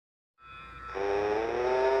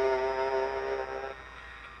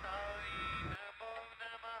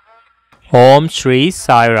Om Shri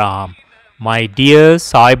Sai Ram. My dear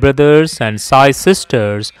Sai brothers and Sai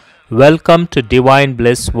sisters, welcome to Divine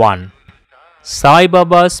Bliss 1.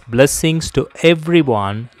 Saibaba's blessings to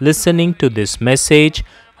everyone listening to this message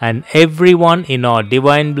and everyone in our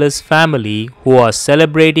Divine Bliss family who are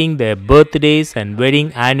celebrating their birthdays and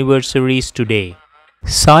wedding anniversaries today.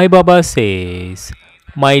 Sai Baba says,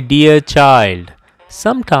 "My dear child,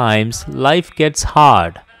 sometimes life gets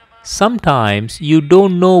hard. Sometimes you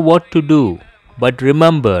don't know what to do. But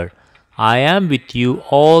remember, I am with you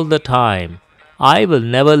all the time. I will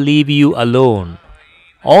never leave you alone.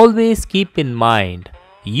 Always keep in mind,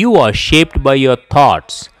 you are shaped by your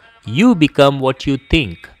thoughts. You become what you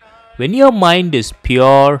think. When your mind is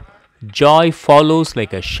pure, joy follows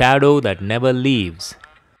like a shadow that never leaves.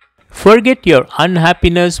 Forget your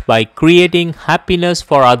unhappiness by creating happiness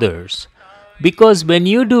for others. Because when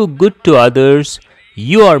you do good to others,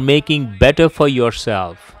 you are making better for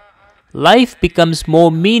yourself. Life becomes more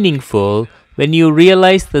meaningful when you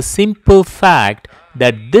realize the simple fact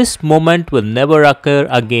that this moment will never occur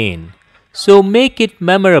again. So make it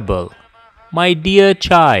memorable. My dear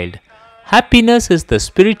child, happiness is the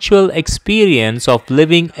spiritual experience of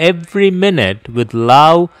living every minute with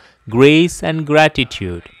love, grace, and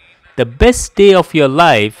gratitude. The best day of your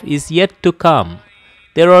life is yet to come.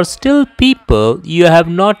 There are still people you have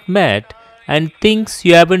not met and things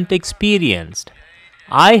you haven't experienced.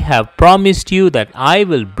 I have promised you that I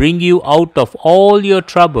will bring you out of all your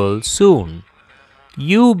trouble soon.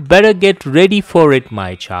 You better get ready for it,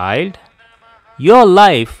 my child. Your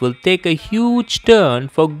life will take a huge turn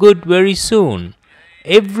for good very soon.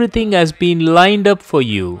 Everything has been lined up for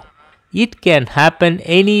you. It can happen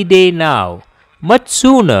any day now, much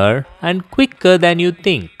sooner and quicker than you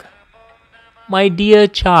think. My dear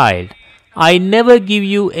child, I never give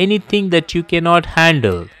you anything that you cannot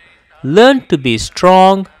handle. Learn to be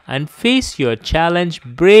strong and face your challenge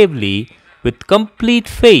bravely with complete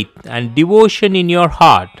faith and devotion in your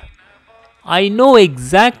heart. I know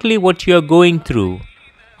exactly what you are going through.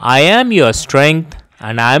 I am your strength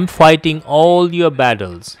and I am fighting all your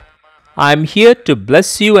battles. I am here to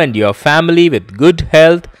bless you and your family with good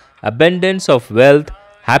health, abundance of wealth,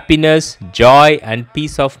 happiness, joy, and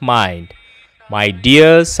peace of mind. My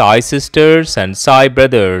dear Sai sisters and Sai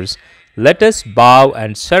brothers, let us bow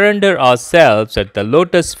and surrender ourselves at the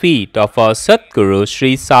lotus feet of our Satguru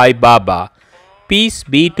Sri Sai Baba. Peace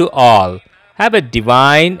be to all. Have a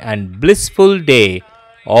divine and blissful day.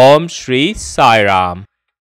 Om Shri Sai Ram.